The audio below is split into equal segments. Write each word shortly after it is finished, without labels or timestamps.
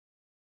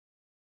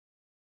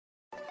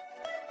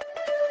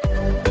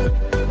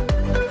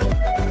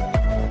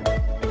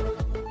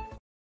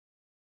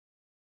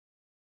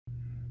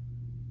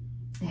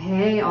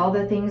all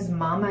the things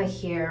mama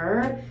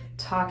here,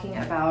 talking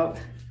about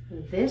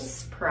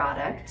this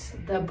product,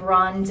 the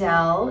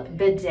Brondell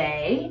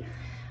Bidet.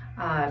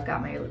 I've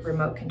got my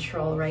remote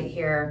control right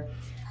here.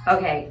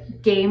 Okay,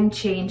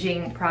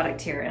 game-changing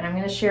product here, and I'm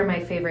gonna share my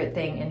favorite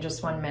thing in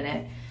just 1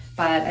 minute.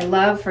 But I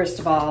love, first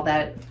of all,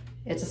 that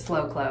it's a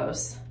slow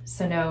close,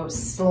 so no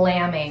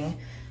slamming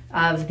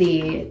of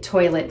the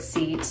toilet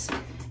seat.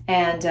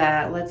 And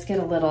let's get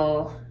a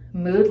little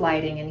mood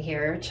lighting in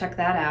here. Check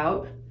that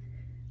out.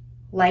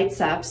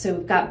 Lights up, so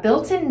we've got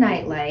built-in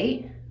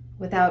nightlight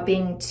without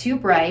being too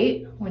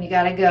bright when you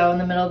gotta go in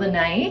the middle of the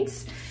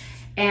night.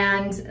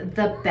 And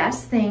the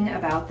best thing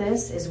about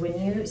this is when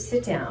you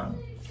sit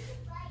down,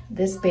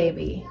 this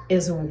baby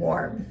is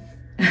warm.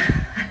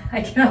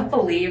 I cannot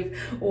believe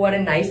what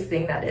a nice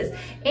thing that is.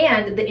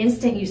 And the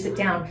instant you sit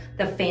down,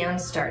 the fan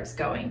starts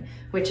going,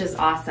 which is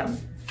awesome.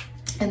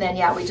 And then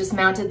yeah, we just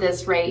mounted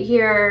this right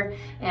here,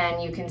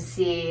 and you can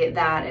see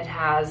that it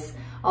has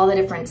all the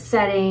different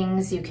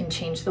settings. You can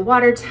change the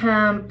water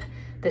temp,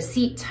 the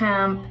seat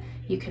temp,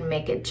 you can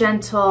make it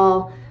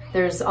gentle.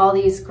 There's all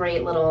these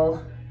great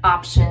little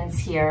options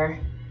here.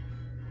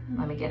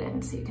 Let me get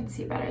in so you can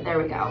see better. There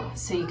we go.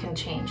 So you can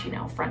change, you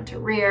know, front to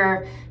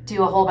rear,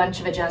 do a whole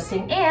bunch of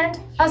adjusting, and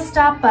a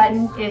stop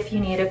button if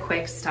you need a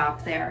quick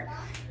stop there.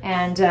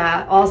 And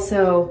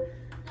also,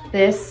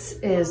 this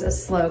is a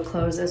slow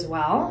close as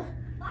well,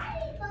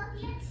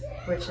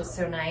 which is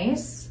so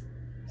nice.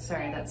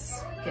 Sorry,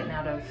 that's getting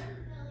out of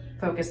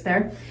focus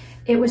there.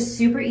 It was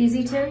super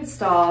easy to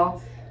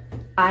install.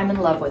 I'm in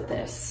love with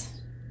this.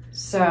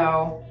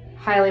 So,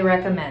 highly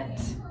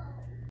recommend.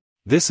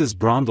 This is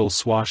Brondell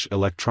Swash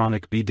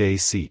electronic bidet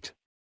seat.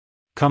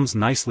 Comes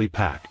nicely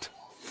packed.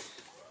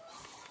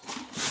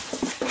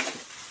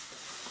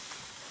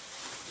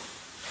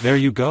 There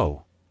you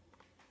go.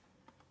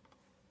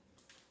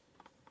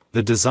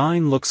 The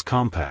design looks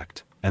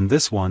compact, and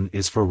this one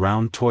is for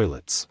round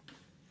toilets.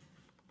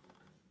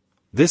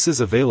 This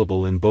is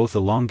available in both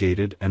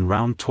elongated and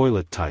round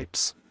toilet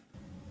types.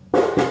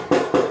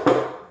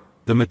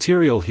 The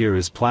material here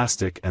is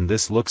plastic, and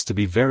this looks to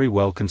be very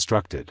well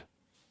constructed.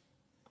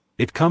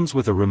 It comes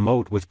with a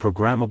remote with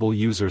programmable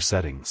user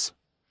settings.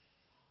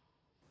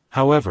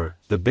 However,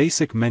 the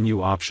basic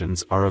menu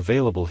options are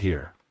available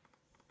here.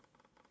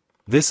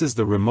 This is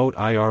the remote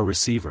IR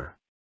receiver.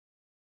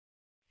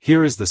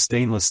 Here is the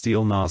stainless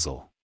steel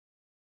nozzle.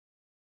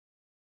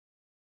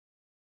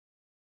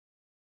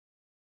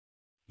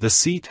 The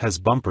seat has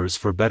bumpers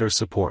for better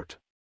support.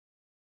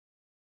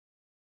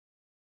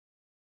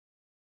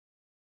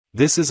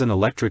 This is an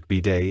electric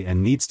bidet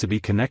and needs to be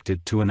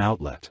connected to an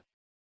outlet.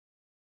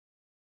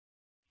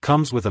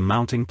 Comes with a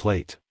mounting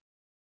plate,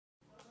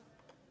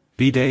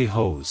 bidet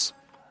hose,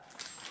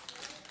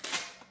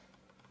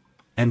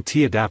 and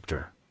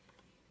T-adapter.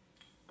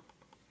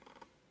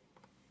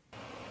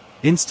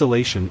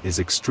 Installation is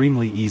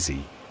extremely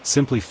easy,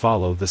 simply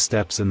follow the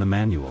steps in the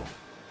manual.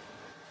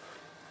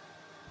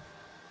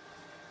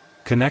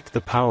 Connect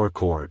the power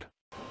cord.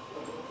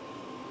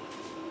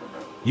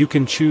 You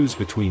can choose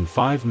between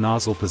 5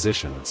 nozzle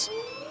positions.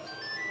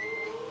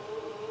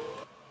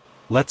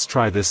 Let's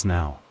try this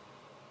now.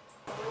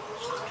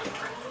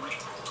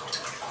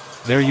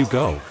 There you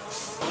go.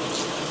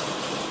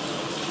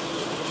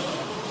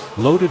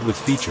 Loaded with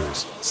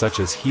features, such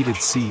as heated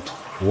seat,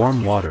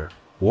 warm water,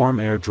 warm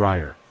air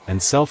dryer,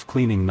 and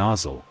self-cleaning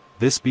nozzle,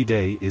 this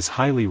bidet is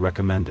highly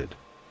recommended.